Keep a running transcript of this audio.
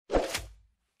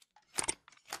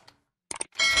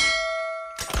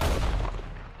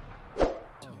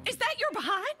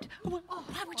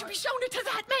Why would you be showing it to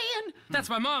that man? That's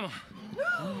my mama.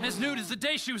 As nude as the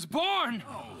day she was born.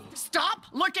 Stop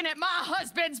looking at my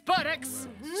husband's buttocks.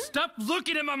 Stop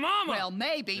looking at my mama. Well,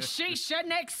 maybe she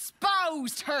shouldn't have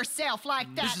exposed herself like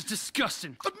that. This is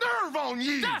disgusting. The nerve on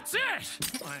you! That's it!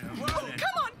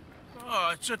 Come on.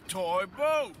 Oh, it's a toy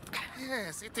boat.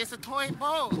 Yes, it is a toy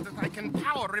boat that I can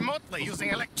power remotely using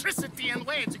electricity in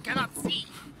ways you cannot see.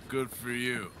 Good for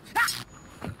you.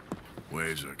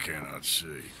 Ways I cannot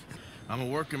see. I'm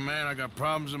a working man. I got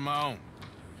problems of my own.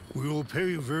 We will pay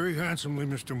you very handsomely,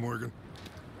 Mr. Morgan.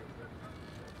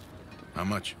 How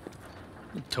much?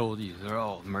 I told you, they're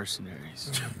all mercenaries.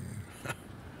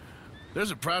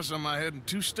 There's a price on my head in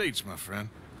 2 states, my friend.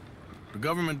 The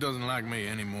government doesn't like me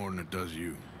any more than it does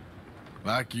you.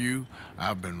 Like you,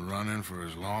 I've been running for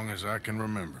as long as I can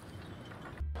remember.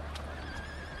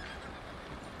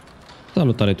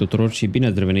 Salutare tuturor și bine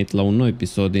ați revenit la un nou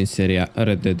episod din seria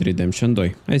Red Dead Redemption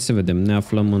 2. Hai să vedem, ne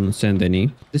aflăm în Saint-Denis.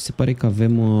 Deci se pare că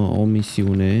avem o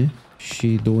misiune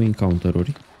și 2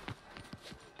 encounter-uri.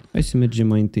 Hai să mergem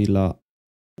mai întâi la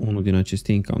unul din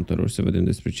aceste encounter-uri să vedem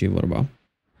despre ce e vorba.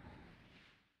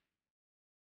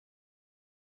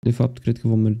 De fapt, cred că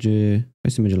vom merge...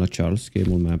 Hai să mergem la Charles, că e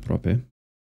mult mai aproape.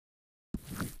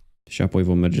 Și apoi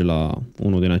vom merge la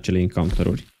unul din acele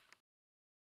encounter-uri.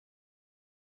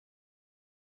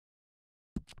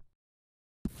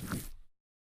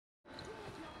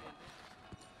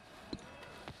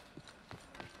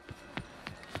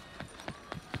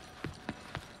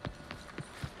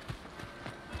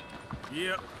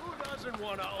 Yep. Who doesn't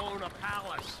want to own a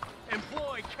palace,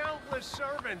 employ countless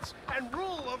servants, and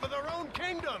rule over their own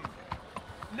kingdom?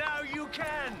 Now you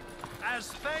can. As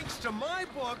thanks to my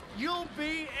book, you'll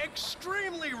be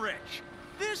extremely rich.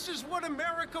 This is what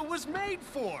America was made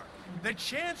for. The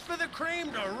chance for the cream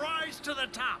to rise to the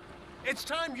top. It's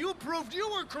time you proved you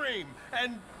were cream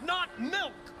and not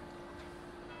milk.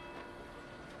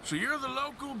 So you're the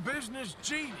local business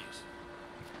genius?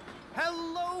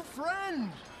 Hello,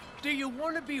 friend. Do you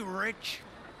want to be rich?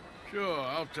 Sure,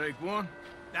 I'll take one.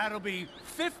 That'll be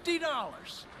 $50.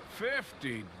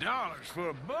 $50 for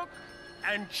a book?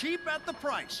 And cheap at the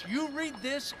price. You read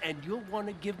this and you'll want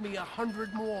to give me 100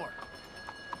 more.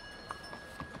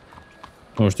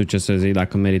 Nu știu ce să zic,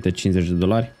 dacă merită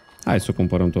 $50. Hai să o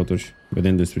cumpărăm totuși.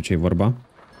 Vedem despre ce e vorba.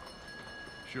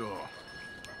 Sure.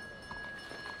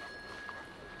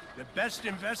 The best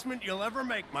investment you'll ever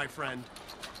make, my friend.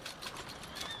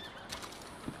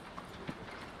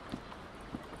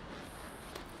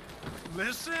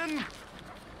 Listen,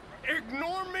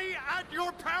 ignore me at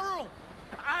your peril.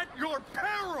 At your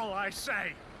peril, I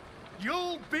say.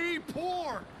 You'll be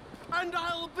poor, and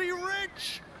I'll be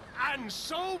rich. And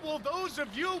so will those of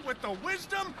you with the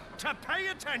wisdom to pay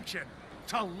attention,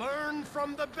 to learn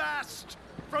from the best,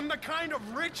 from the kind of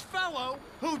rich fellow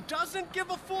who doesn't give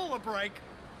a fool a break,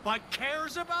 but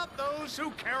cares about those who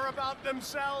care about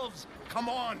themselves. Come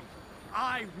on,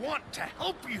 I want to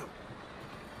help you.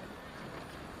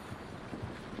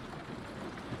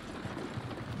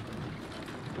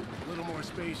 A little more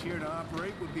space here to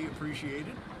operate would be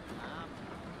appreciated.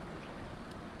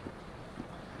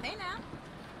 Hey now.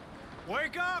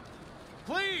 Wake up!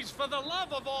 Please, for the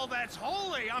love of all that's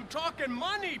holy, I'm talking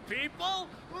money, people!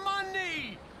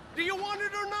 Money! Do you want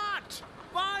it or not?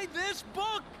 Buy this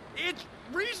book! It's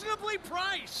reasonably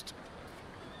priced!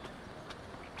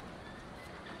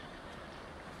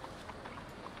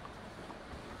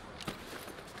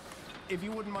 If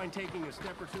you wouldn't mind taking a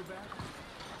step or two back.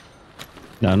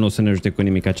 Dar nu o să ne ajute cu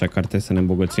nimic acea carte să ne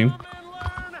îmbogățim.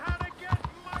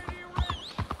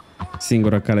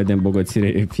 Singura cale de îmbogățire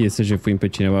e fie să jefuim pe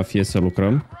cineva, fie să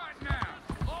lucrăm.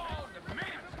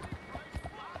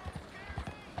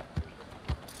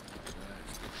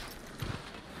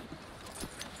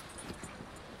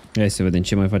 Hai să vedem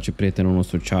ce mai face prietenul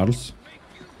nostru Charles.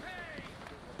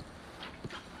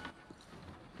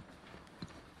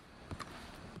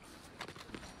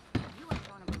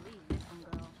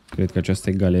 Cred că aceasta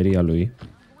e galeria lui.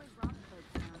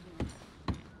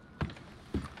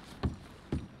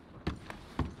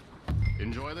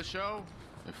 Enjoy the show,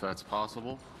 if that's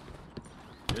possible.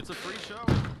 It's a free show,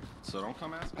 so don't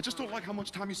come ask. I just don't like how much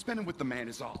time you're spending with the man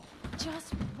is all.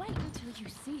 Just wait until you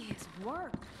see his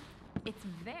work. It's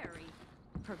very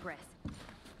progressive.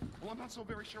 Well, I'm not so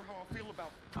very sure how I feel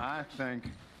about... I think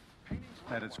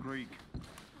that it's Greek.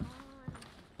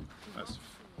 That's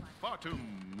far too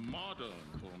modern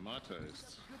for my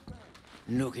tastes.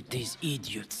 Look at these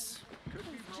idiots.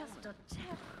 Just a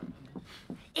tip.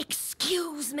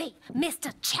 Excuse me, Mr.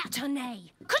 Chatternet.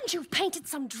 Couldn't you have painted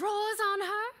some drawers on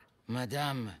her?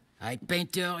 Madame, I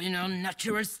paint her in her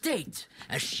natural state,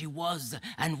 as she was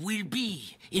and will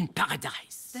be in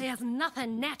paradise. There's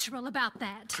nothing natural about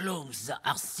that. Clothes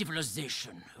are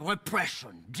civilization,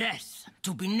 repression, death.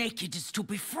 To be naked is to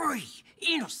be free,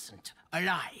 innocent,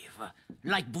 alive.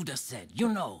 Like Buddha said, you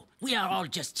know, we are all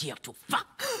just here to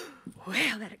fuck.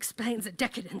 Well, that explains the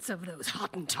decadence of those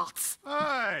Hottentots.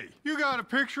 Hey, you got a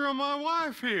picture of my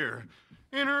wife here.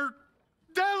 In her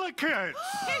delicates.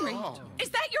 Henry, is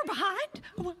that your behind?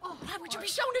 Why would you be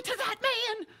showing it to that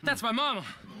man? That's my mama.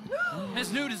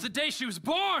 As nude as the day she was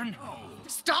born.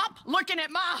 Stop looking at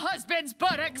my husband's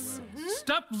buttocks.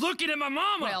 Stop looking at my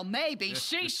mama. Well, maybe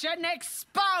she shouldn't have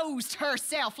exposed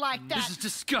herself like that. This is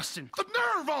disgusting. The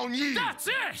nerve on you! That's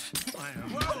it!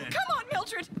 Come on,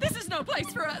 Mildred. This is no place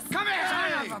for us. Come here,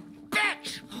 son of a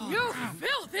bitch! You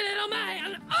filthy little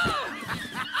man.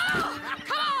 Oh,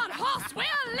 come on, horse. We'll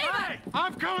leave Hey,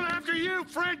 I'm coming after you,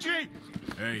 Frenchie!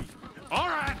 Hey, All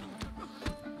right.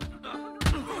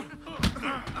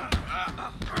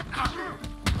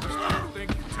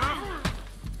 think you're tough?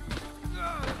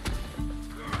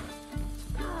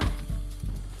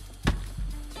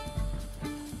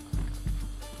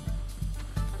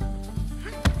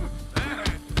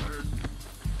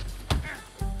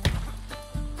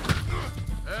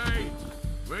 Hey,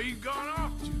 where you gone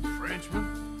off to,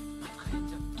 Frenchman?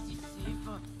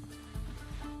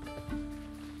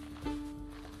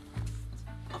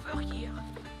 Over here.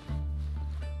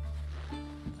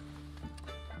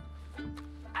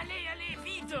 Allez,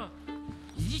 vite!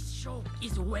 This show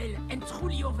is well and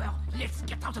truly over. Let's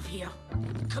get out of here.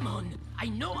 Come on, I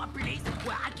know a place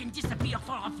where I can disappear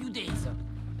for a few days.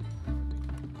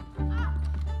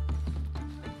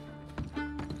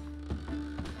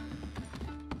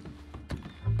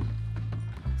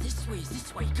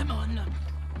 This way, come on.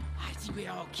 I think we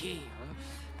are okay.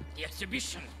 The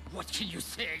exhibition, what can you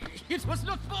say? It was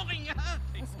not boring.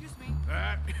 Excuse me.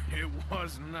 That it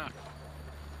was not.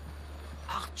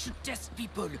 Art should test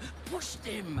people, push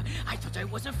them. I thought I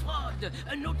was a fraud,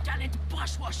 a no-talent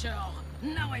brushwasher.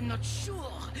 Now I'm not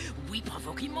sure. We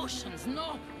provoke emotions,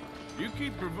 no? You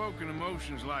keep provoking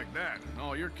emotions like that, and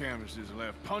all your canvases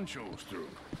left punch holes through.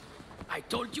 I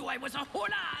told you I was a whole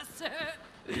ass.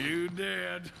 You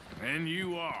did, and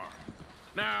you are.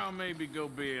 Now maybe go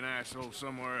be an asshole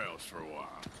somewhere else for a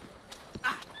while.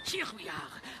 Ah, here we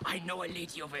are. I know a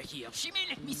lady over here. She may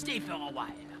let me stay for a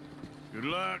while. Good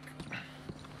luck.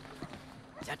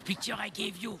 That picture I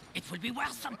gave you, it will be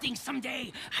worth something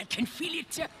someday. I can feel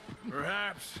it.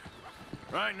 Perhaps.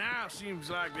 Right now, seems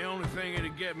like the only thing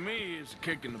that'd get me is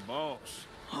kicking the balls.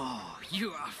 Oh,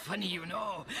 you are funny, you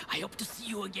know. I hope to see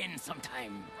you again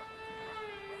sometime.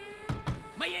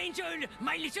 My angel,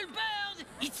 my little bird,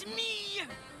 it's me!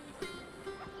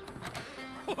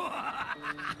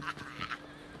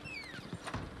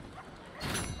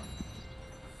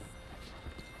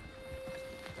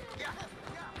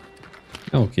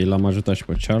 Ok, l-am ajutat și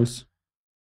pe Charles.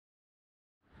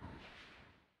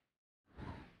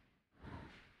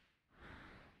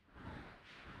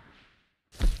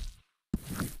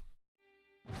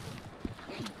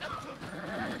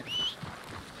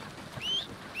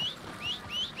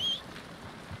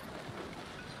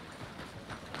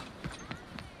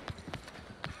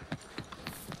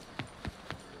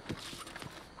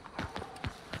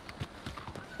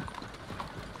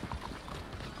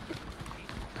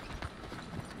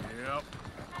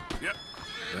 Yep.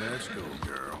 Let's go,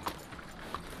 girl.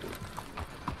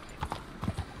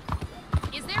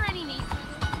 Is there any need?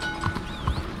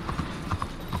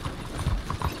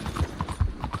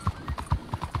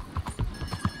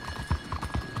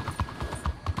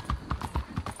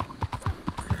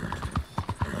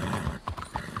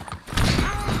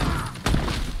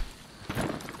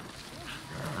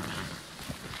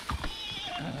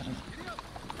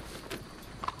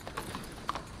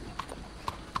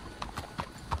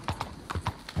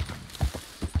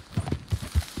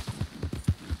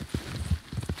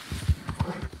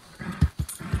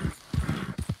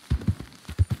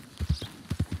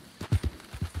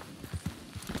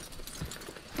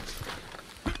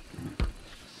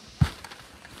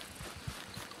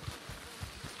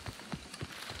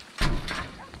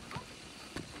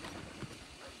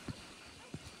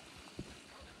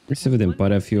 Hai să vedem,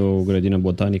 pare a fi o grădină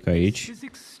botanică aici.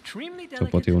 Sau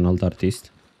poate e un alt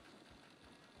artist.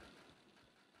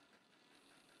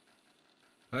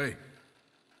 Hey.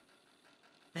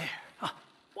 There. Ah,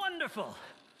 wonderful.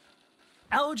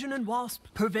 Algernon Wasp,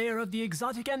 purveyor of the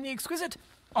exotic and the exquisite.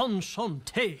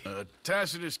 Enchanté.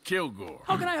 Tacitus Kilgore.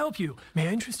 How can I help you? May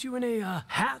I interest you in a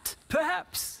hat,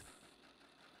 perhaps?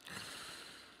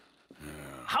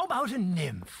 How about a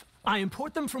nymph? I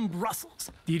import them from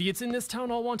Brussels. The idiots in this town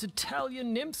all want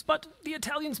Italian nymphs, but the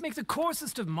Italians make the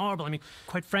coarsest of marble. I mean,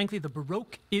 quite frankly, the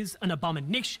Baroque is an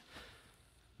abomination.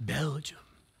 Belgium.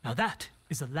 Now that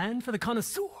is a land for the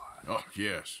connoisseur. Oh,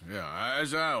 yes. Yeah,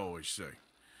 as I always say.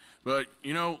 But,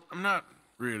 you know, I'm not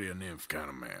really a nymph kind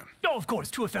of man. Oh, of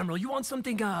course, too ephemeral. You want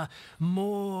something,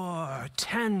 more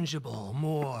tangible,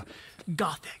 more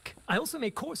gothic. I also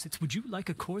make corsets. Would you like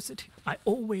a corset? I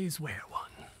always wear one.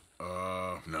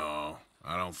 No,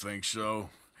 I don't think so.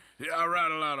 Yeah, I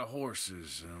ride a lot of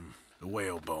horses. The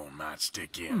whalebone might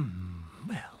stick in.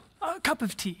 Well, a cup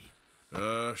of tea.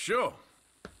 Sure.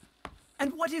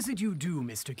 And what is it you do,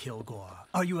 Mr. Kilgore?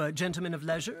 Are you a gentleman of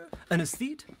leisure? An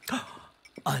aesthete?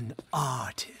 An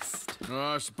artist?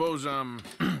 I suppose I'm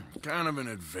kind of an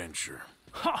adventurer.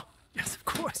 Ha! Yes, of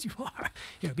course you are.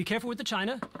 Here, be careful with the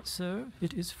china. Sir,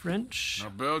 it is French.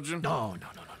 Not Belgian? No.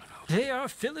 They are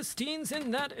Philistines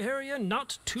in that area,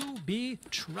 not to be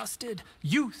trusted.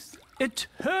 Youth,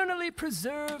 eternally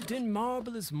preserved in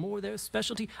marble, is more their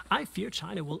specialty. I fear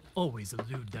China will always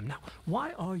elude them. Now,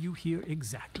 why are you here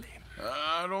exactly?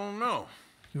 I don't know.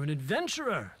 You're an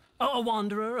adventurer, a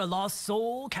wanderer, a lost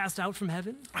soul cast out from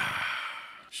heaven?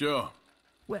 Sure.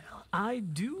 Well, I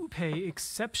do pay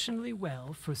exceptionally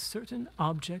well for certain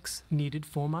objects needed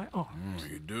for my art.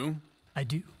 You do? I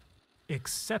do.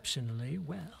 Exceptionally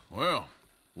well. Well,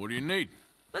 what do you need?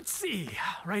 Let's see.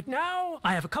 Right now,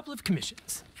 I have a couple of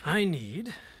commissions. I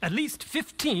need at least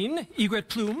 15 egret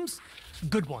plumes.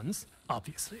 Good ones,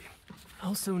 obviously. I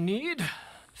also need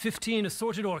 15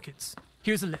 assorted orchids.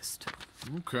 Here's a list.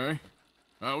 Okay.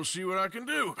 I will see what I can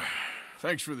do.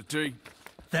 Thanks for the tea.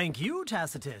 Thank you,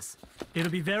 Tacitus.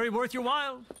 It'll be very worth your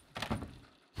while.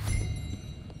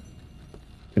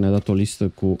 Ne-a dat o listă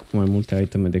cu mai multe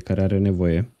iteme de care are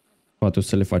nevoie. Poate o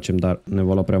să le facem, dar ne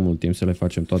va lua prea mult timp să le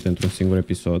facem toate într-un singur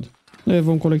episod. Le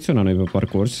vom colecționa noi pe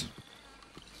parcurs.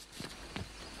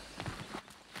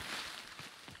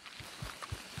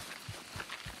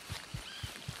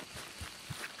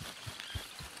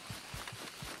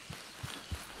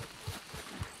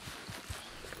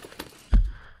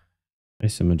 Hai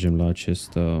să mergem la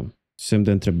acest semn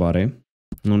de întrebare.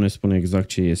 Nu ne spune exact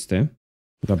ce este,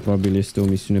 dar probabil este o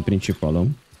misiune principală.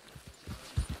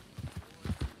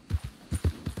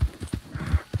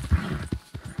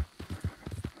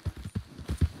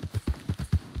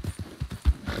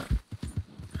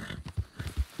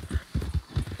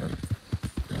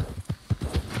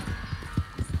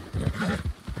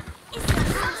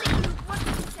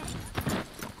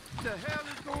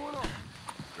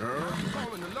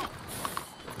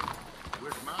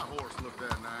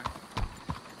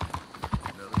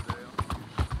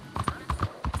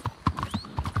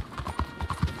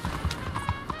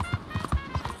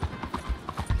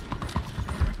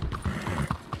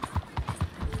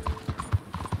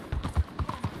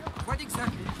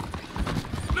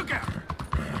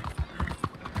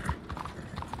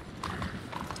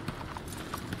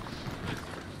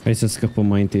 Hai să scăpăm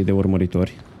mai întâi de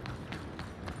urmăritori.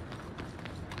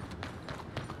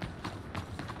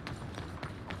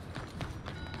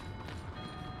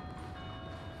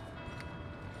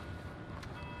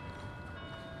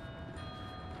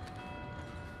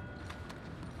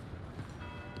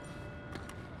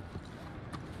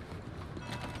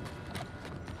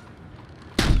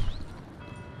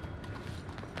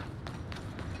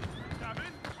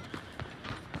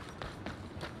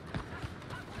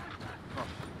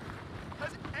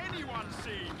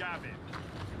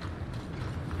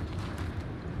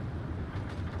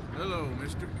 Hello,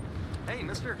 mister. Hey,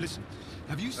 mister. Listen,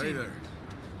 have you seen... Hey there.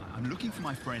 I'm looking for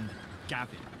my friend,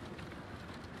 Gavin.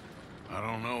 I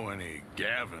don't know any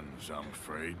Gavins, I'm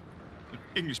afraid.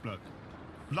 English bloke.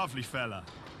 Lovely fella.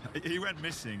 He went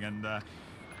missing and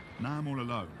now I'm all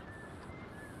alone.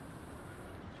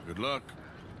 Good luck.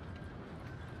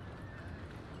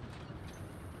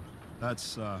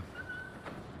 That's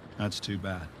too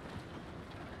bad.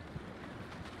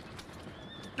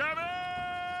 Gavin!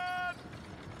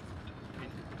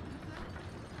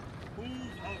 Move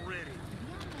already.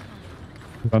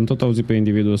 Am tot auzit pe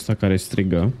individul ăsta care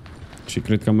strigă și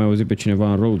cred că am mai auzit pe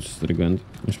cineva în Rhodes strigând.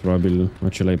 Deci probabil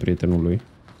acela e prietenul lui.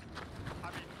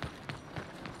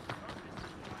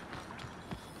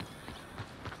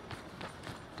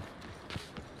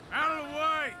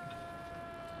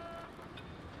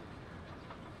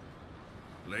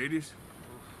 Ladies?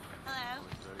 Hello.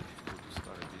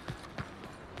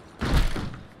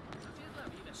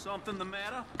 Something the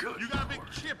matter? Good. You got a big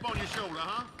chip on your shoulder,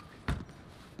 huh?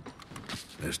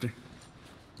 Mister?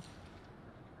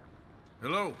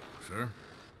 Hello, sir.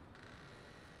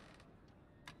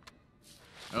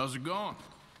 How's it going?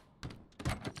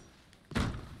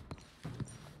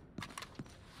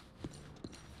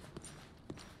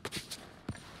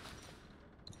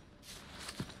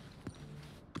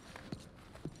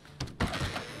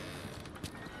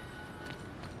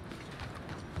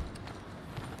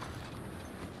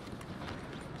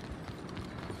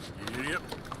 Yep.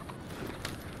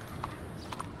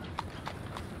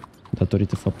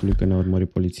 Datorită faptului că ne-a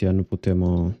urmărit poliția, nu putem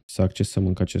să accesăm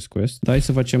încă acest quest. Dar hai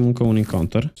să facem încă un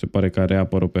encounter. Se pare că a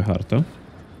reapărut pe hartă.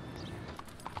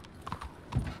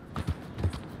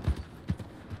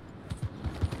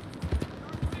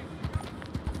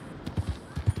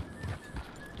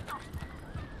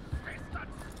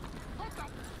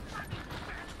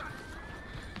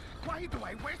 Why do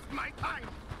I waste my time?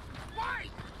 Why?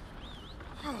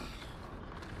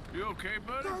 You okay,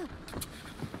 buddy?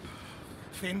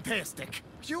 Fantastic.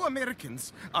 You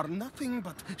Americans are nothing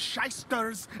but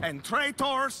shysters and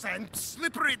traitors and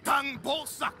slippery-tongued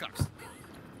bullsuckers.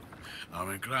 I'm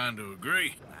inclined to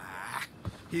agree.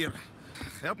 Here,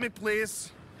 help me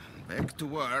please. Back to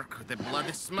work with a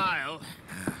bloody smile.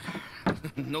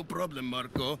 No problem,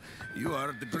 Marco. You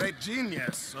are the great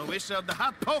genius, so we shall the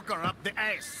hot poker up the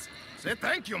ass. Say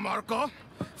thank you, Marco.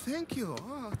 Thank you.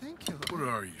 Oh, thank you. What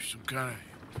are you, some kind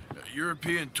of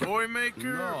European toy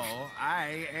maker? No,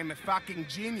 I am a fucking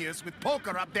genius with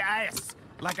poker up the ass,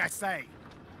 like I say.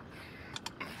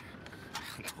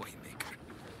 Toy maker.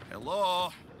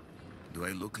 Hello? Do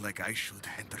I look like I should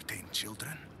entertain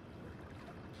children?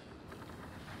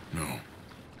 No.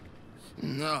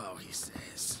 No, he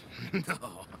says.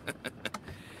 No.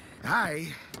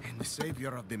 I am the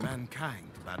savior of the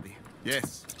mankind, buddy.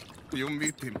 Yes, you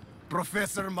meet him.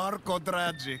 Professor Marco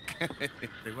Dragic.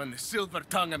 The one the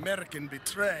silver-tongued American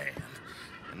betrayed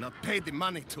and not paid the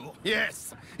money to.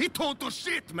 Yes, he told to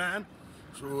shit, man.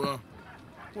 So,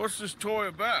 what's this toy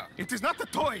about? It is not a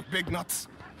toy, Big Nuts.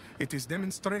 It is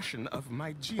demonstration of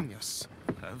my genius,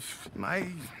 of my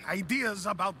ideas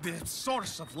about the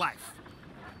source of life.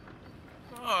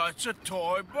 Oh, it's a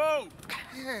toy boat.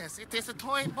 Yes, it is a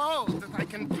toy boat that I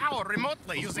can power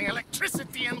remotely using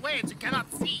electricity in ways you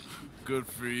cannot see. Good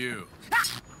for you.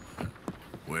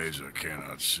 Ways I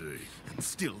cannot see. And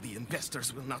still the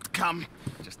investors will not come.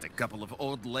 Just a couple of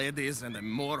old ladies and a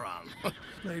moron.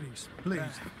 Ladies,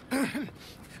 please.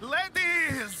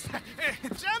 Ladies!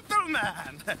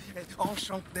 Gentlemen!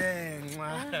 Enchanté.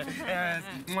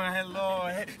 Hello.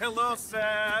 Hello,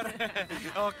 sir.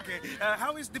 Okay.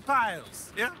 How is the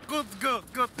piles? Yeah? Good.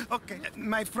 Okay.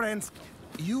 My friends,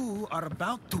 you are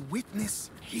about to witness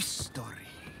history.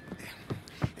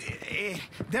 A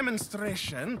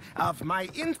demonstration of my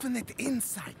infinite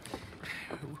insight.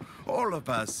 All of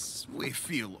us, we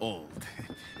feel old.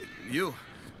 You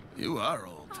are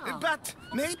old. Oh. But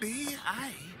maybe I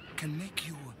can make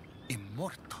you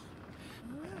immortal.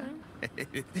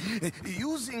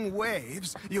 Using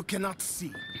waves you cannot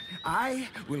see, I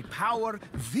will power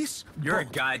this You're a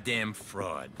boat. goddamn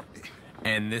fraud.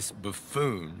 And this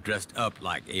buffoon, dressed up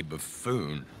like a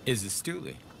buffoon, is a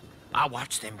stoolie. I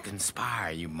watched them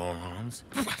conspire, you morons.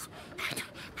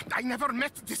 I never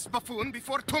met this buffoon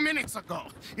before 2 minutes ago.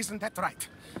 Isn't that right?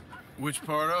 Which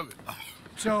part of it?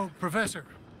 So, Professor,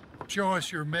 show us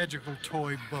your magical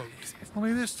toy boat.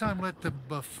 Only this time let the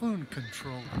buffoon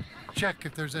control it. Check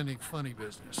if there's any funny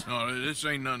business. No, this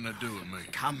ain't nothing to do with me.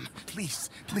 Come, please.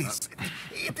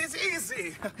 It is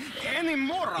easy. Any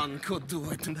moron could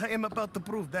do it, and I am about to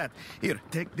prove that. Here,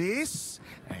 take this,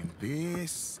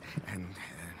 and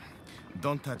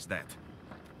don't touch that.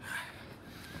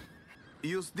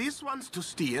 Use these ones to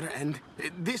steer, and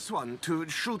this one to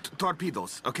shoot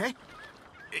torpedoes, okay?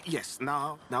 Yes,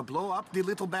 now blow up the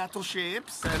little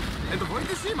battleships, and avoid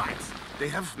the sea mines. They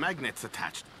have magnets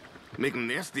attached. Make a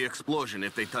nasty explosion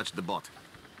if they touch the boat.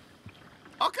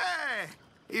 Okay!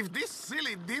 If this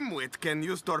silly dimwit can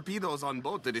use torpedoes on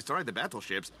boat to destroy the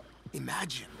battleships,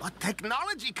 imagine what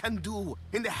technology can do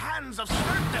in the hands of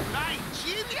certified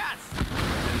genius!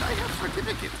 And I have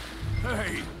certificate.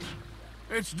 Hey,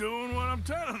 it's doing what I'm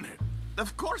telling it.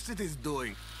 Of course it is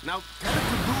doing. Now tell it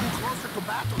to do closer to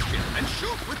battleship and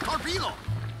shoot with torpedo.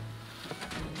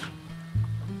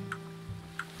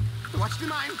 Watch the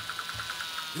mine.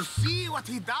 You see what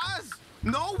he does?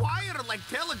 No wire like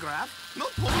telegraph, no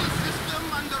pole system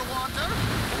underwater,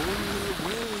 only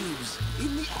waves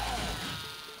in the air.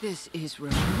 This is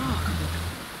remarkable.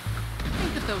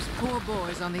 Think of those poor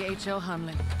boys on the H.L.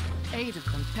 Hunley. 8 of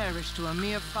them perished to a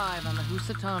mere 5 on the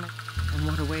Housatonic. And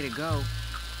what a way to go.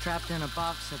 Trapped in a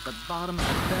box at the bottom of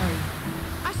the bay.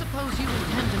 I suppose you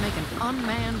intend to make an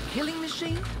unmanned killing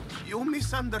machine? You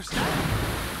misunderstand.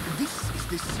 This is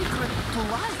the secret to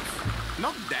life,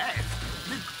 not death.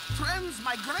 The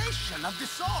transmigration of the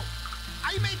soul.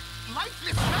 I make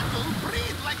lifeless metal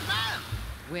breathe like man.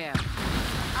 Well,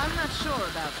 I'm not sure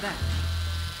about that.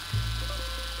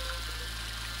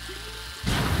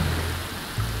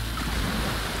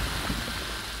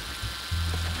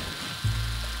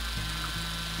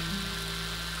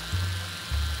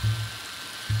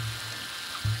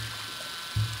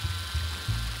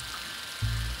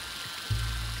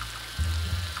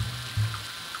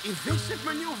 evasive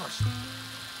maneuvers.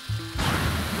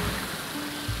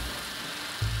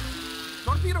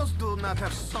 Torpedoes do not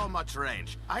have so much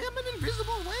range. I am an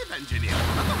invisible wave engineer,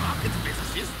 not a rocket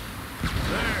physicist.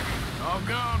 There, all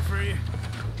gone for you.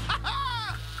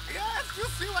 Yes, you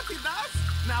see what he does?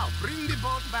 Now, bring the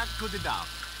boat back to the dock.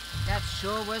 That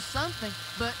sure was something,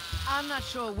 but I'm not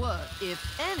sure what, if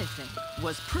anything,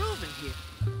 was proven here.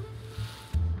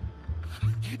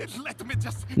 Let me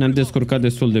just... Ne-am descurcat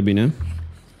destul de bine.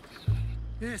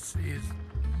 This is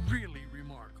really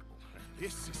remarkable.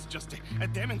 This is just a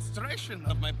demonstration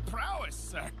of my prowess,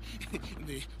 sir.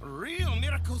 The real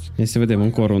miracles... Hai să vedem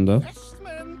încă o rundă.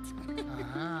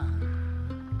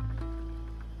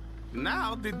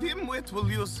 Now the dimwit will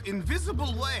use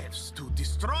invisible waves to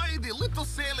destroy the little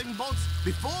sailing boats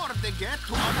before they get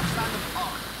to other side of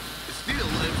pond, still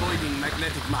avoiding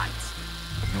magnetic mines.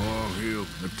 Oh, he'll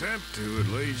attempt to, at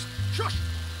least. Shush!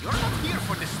 You're not here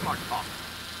for this smart talk.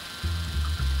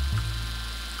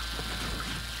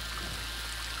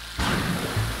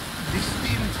 The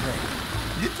steam train,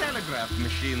 the telegraph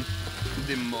machine,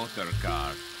 the motor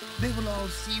car. They will all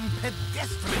seem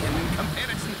pedestrian in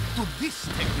comparison to this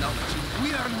technology. We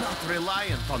are not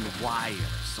reliant on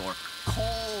wires or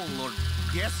coal or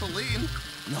gasoline.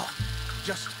 No,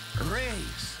 just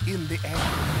rays in the air,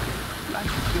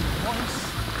 like the voice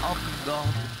of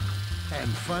God. And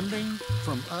funding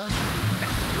from us?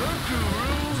 Look who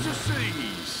rules the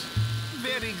seas.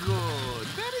 Very good,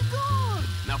 very good.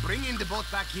 Now bring in the boat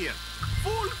back here.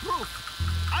 Foolproof,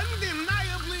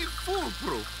 undeniably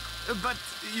foolproof. But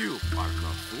you are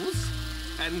not fools.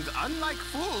 And unlike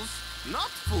fools, not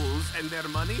fools and their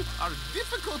money are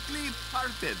difficultly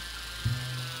parted.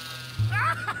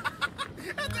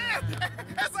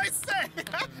 As I say,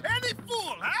 any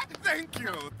fool, huh? Thank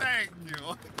you, thank you.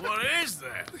 What is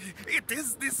that? It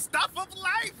is the stuff of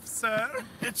life, sir.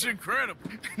 It's incredible.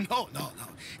 No.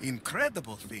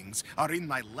 Incredible things are in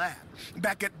my lab,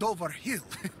 back at Dover Hill.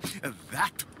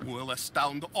 That will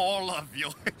astound all of you.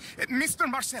 Mr.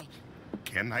 Marcel,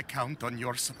 can I count on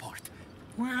your support?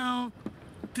 Well,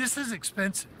 this is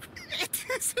expensive. It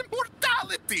is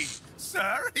immortality,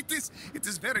 sir. It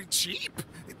is very cheap.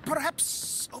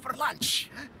 Perhaps over lunch.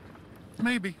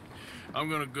 Maybe. I'm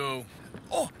gonna go.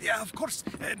 Oh, yeah, of course.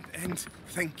 And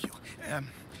thank you.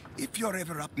 If you're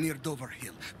ever up near Dover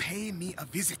Hill, pay me a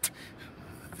visit.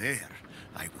 There,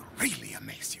 I will really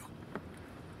amaze you.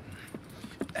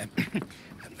 And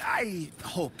I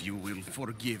hope you will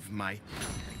forgive my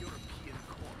European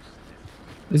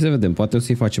course. Să vedem, poate o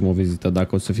să-i facem o vizită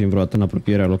dacă o să fim vreodată în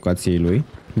apropierea locației lui,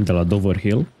 de la Dover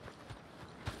Hill.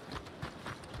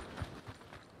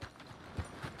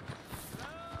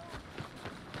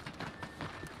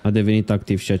 A devenit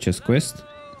activ și acest quest.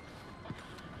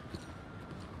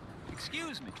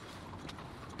 Excuse me.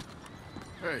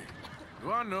 Hey, do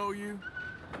I know you?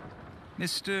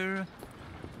 Mr.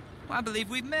 I believe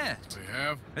we've met. We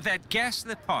have? At that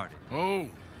ghastly party. Oh,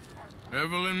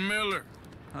 Evelyn Miller.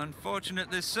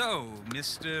 Unfortunately so,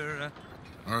 Mr.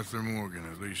 Arthur Morgan,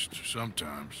 at least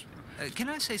sometimes. Can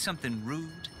I say something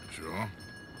rude? Sure.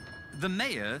 The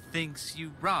mayor thinks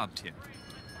you robbed him.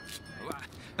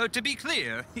 To be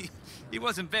clear, he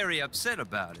wasn't very upset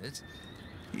about it.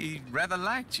 He rather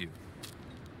liked you.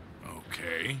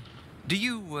 Okay. Do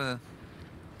you, well,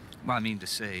 I mean to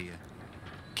say,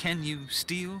 can you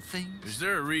steal things? Is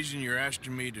there a reason you're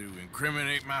asking me to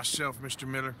incriminate myself, Mr.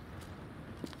 Miller?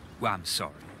 Well, I'm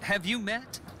sorry. Have you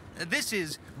met? This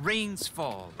is Rains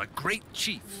Fall, a great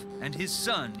chief, and his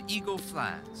son, Eagle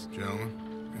Flies. Gentlemen?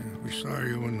 Yeah, we saw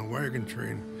you in the wagon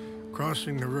train,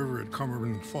 crossing the river at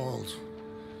Cumberland Falls.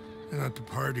 And at the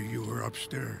party, you were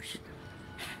upstairs.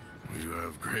 You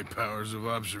have great powers of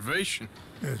observation.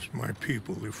 Yes, my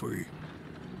people, if we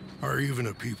are even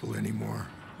a people anymore.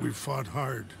 We've fought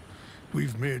hard.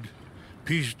 We've made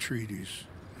peace treaties,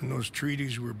 and those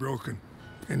treaties were broken.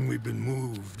 And we've been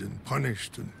moved and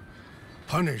punished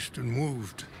and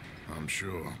moved. I'm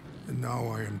sure. And now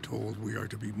I am told we are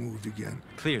to be moved again.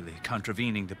 Clearly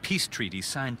contravening the peace treaty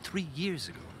signed 3 years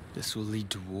ago. This will lead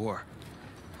to war.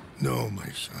 No, my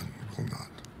son, it will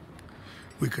not.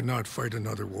 We cannot fight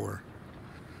another war.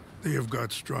 They have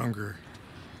got stronger,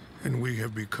 and we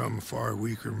have become far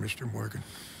weaker, Mr. Morgan.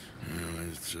 Well,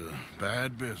 it's a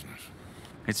bad business.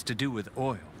 It's to do with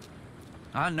oil.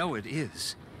 I know it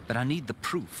is, but I need the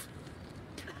proof.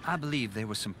 I believe there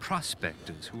were some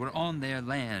prospectors who were on their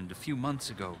land a few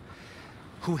months ago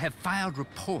who have filed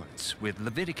reports with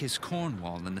Leviticus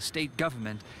Cornwall and the state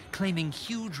government claiming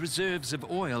huge reserves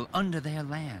of oil under their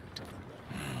land.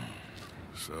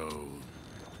 So,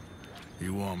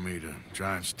 you want me to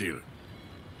try and steal it?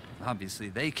 Obviously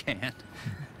they can't.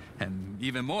 And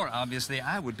even more obviously,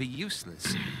 I would be useless.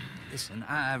 Listen,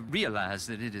 I realize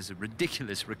that it is a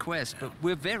ridiculous request, but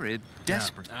we're very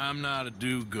desperate. Now, I'm not a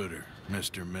do-gooder,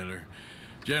 Mr. Miller.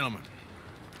 Gentlemen,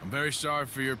 I'm very sorry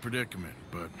for your predicament,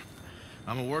 but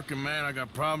I'm a working man. I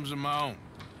got problems of my own.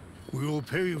 We will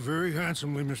pay you very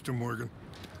handsomely, Mr. Morgan.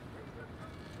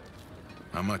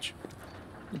 How much?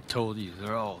 I told you,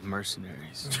 they're all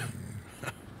mercenaries.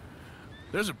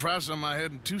 There's a price on my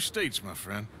head in 2 states, my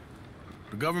friend.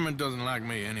 The government doesn't like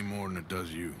me any more than it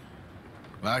does you.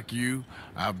 Like you,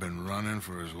 I've been running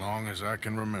for as long as I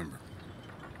can remember.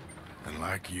 And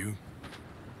like you,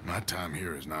 my time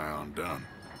here is nigh on done.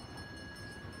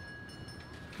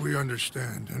 We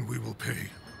understand, and we will pay.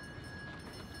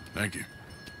 Thank you.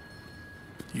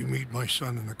 You meet my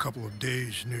son in a couple of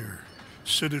days near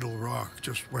Citadel Rock,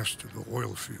 just west of the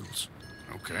oil fields.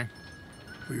 Okay.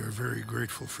 We are very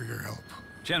grateful for your help.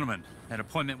 Gentlemen, that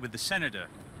appointment with the senator.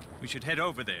 We should head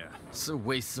over there. It's a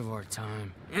waste of our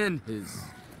time. And his.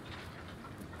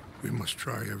 We must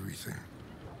try everything.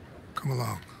 Come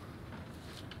along.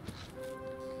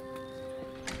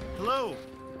 Hello,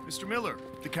 Mr. Miller.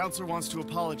 The counselor wants to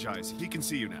apologize. He can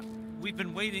see you now. We've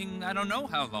been waiting I don't know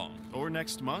how long. Or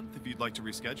next month, if you'd like to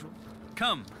reschedule.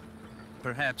 Come.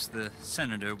 Perhaps the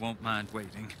senator won't mind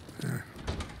waiting.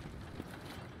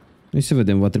 Hai să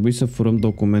vedem, va trebui să furăm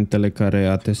documentele care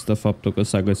atestă faptul că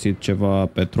s-a găsit ceva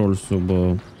petrol sub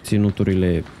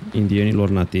ținuturile indienilor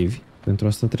nativi. Pentru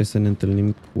asta trebuie să ne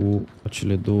întâlnim cu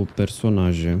acele 2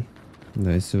 personaje. Da,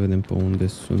 hai să vedem pe unde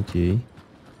sunt ei.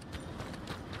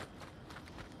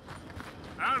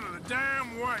 Out of the damn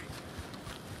way!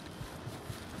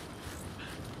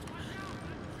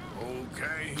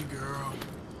 Okay, girl.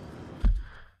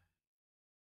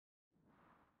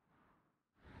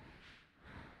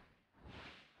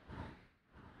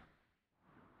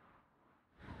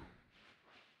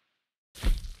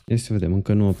 Hai să vedem,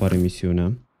 încă nu apare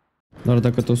misiunea. Dar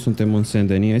dacă toți suntem în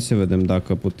Saint-Denis, hai să vedem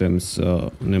dacă putem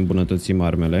să ne îmbunătățim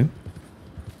armele.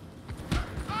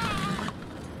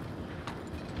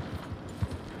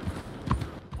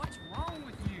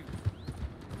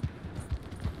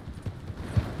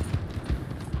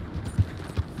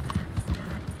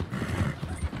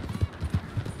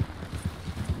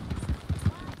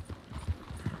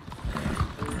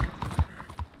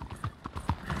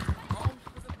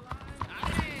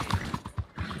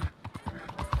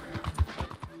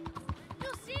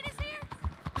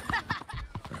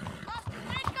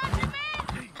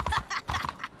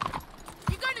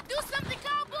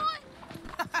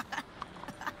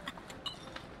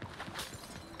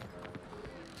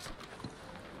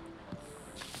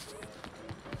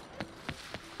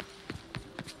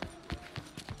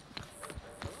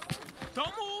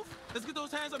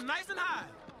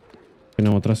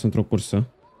 Ne-am atras într-o cursă.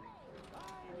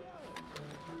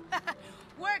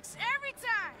 Works every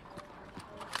time.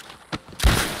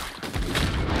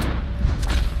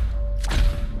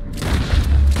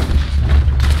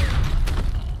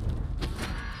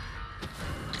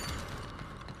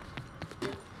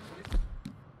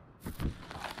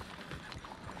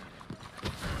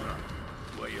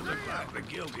 Well, you look like the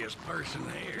guiltiest person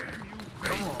here.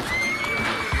 Come on.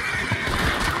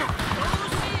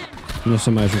 Nu o să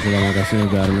mai ajung la magazinul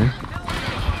de arme.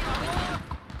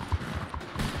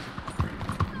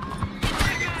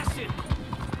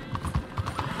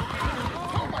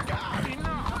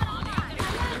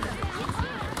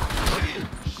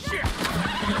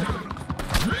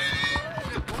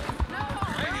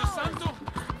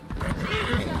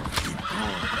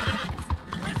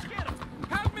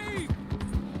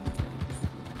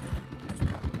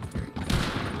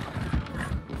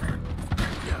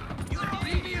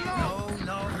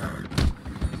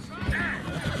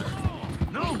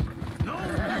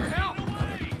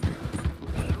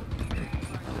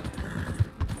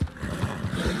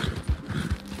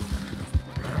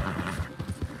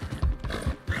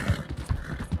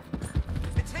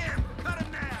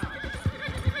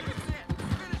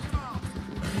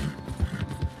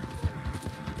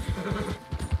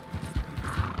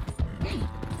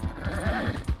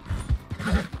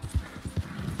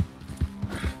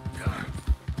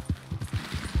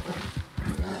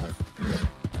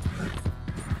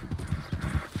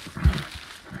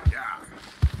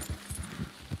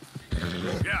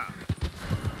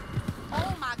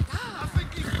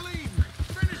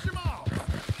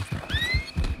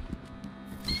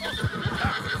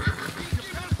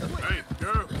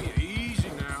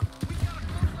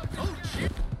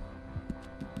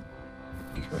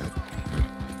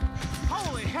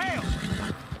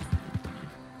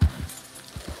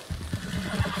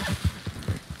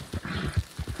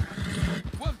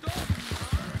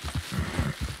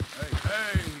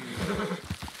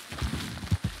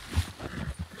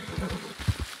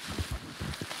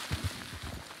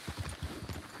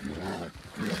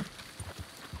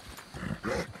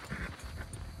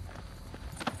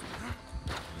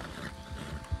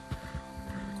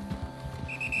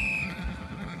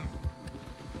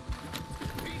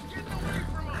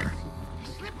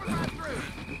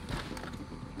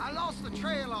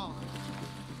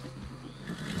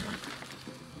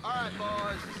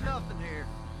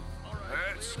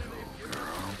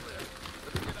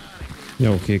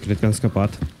 Ia, ok, cred că am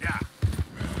scăpat.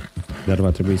 Dar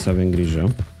va trebui să avem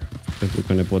grijă, pentru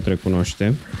că ne pot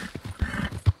recunoaște.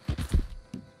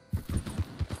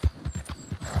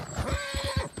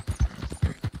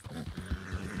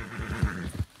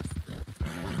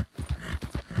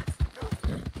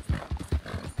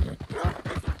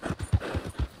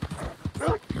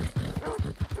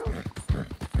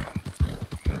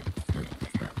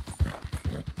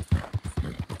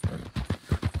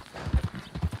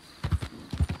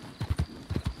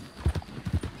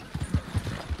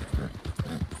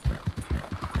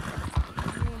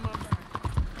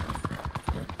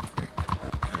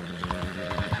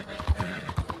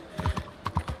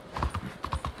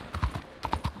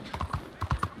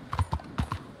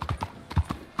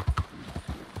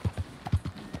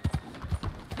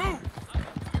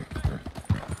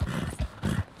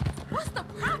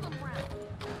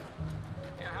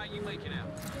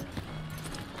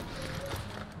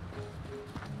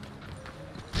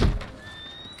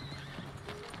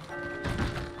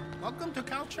 Welcome to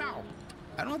Cao Chao.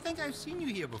 I don't think I've seen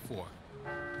you here before.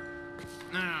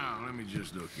 Now, let me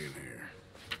just look in here.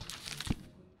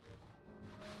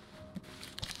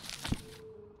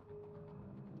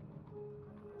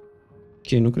 Ok,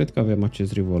 nu cred că avem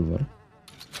acest revolver.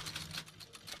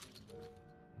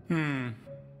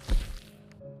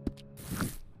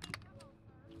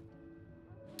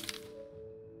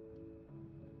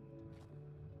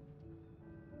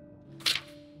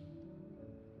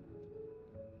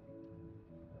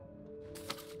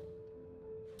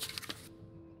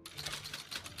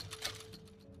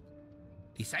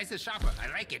 Decisive shopper, I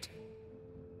like it.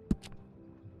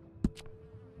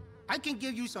 I can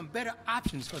give you some better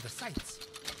options for the sites.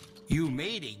 You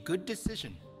made a good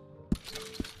decision.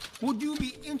 Would you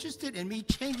be interested in me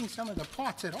changing some of the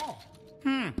parts at all?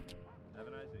 Have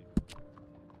a nice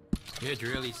evening. It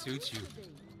really suits you.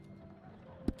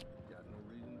 Got no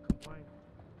reason to complain.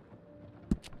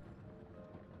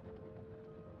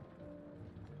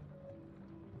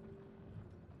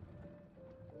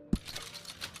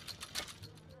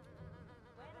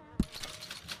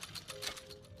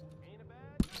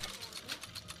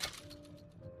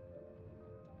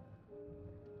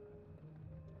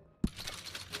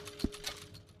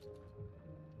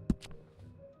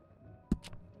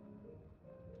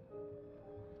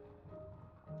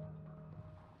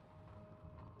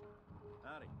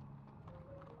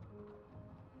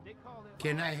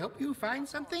 Can I help you find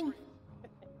something? Well,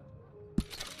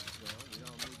 we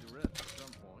all need to rest at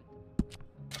some point.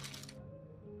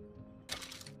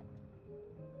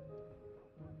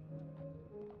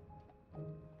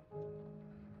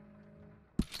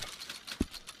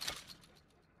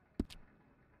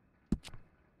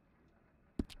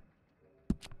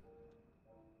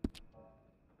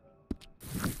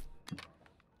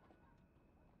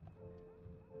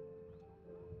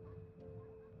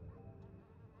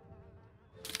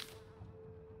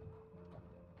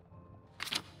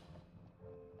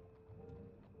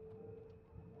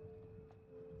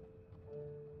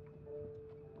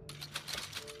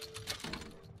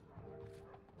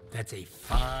 That's a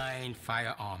fine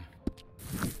firearm.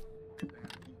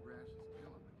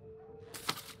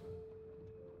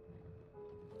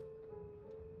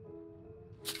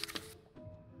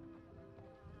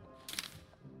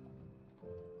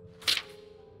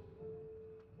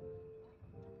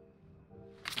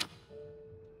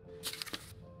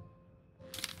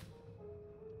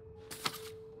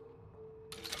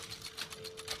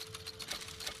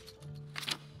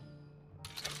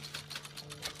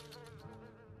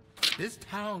 This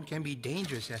town can be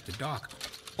dangerous after dark.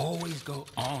 Always go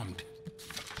armed.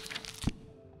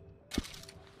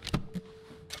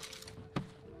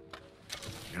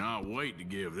 Cannot wait to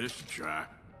give this a try.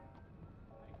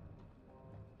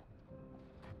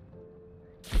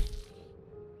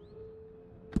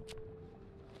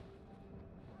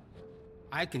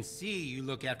 I can see you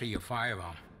look after your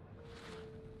firearm.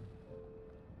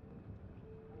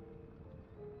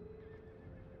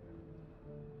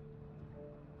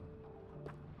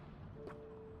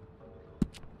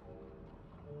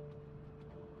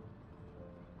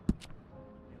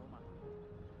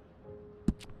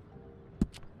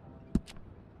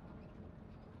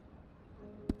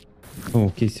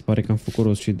 Ok, se pare că am făcut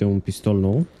rost și de un pistol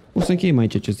nou. O să încheiem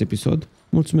aici acest episod.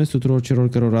 Mulțumesc tuturor celor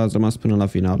care ați rămas până la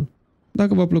final.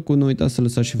 Dacă v-a plăcut, nu uitați să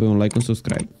lăsați și voi un like, un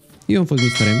subscribe. Eu am fost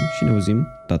Mr. M și ne auzim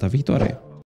data viitoare.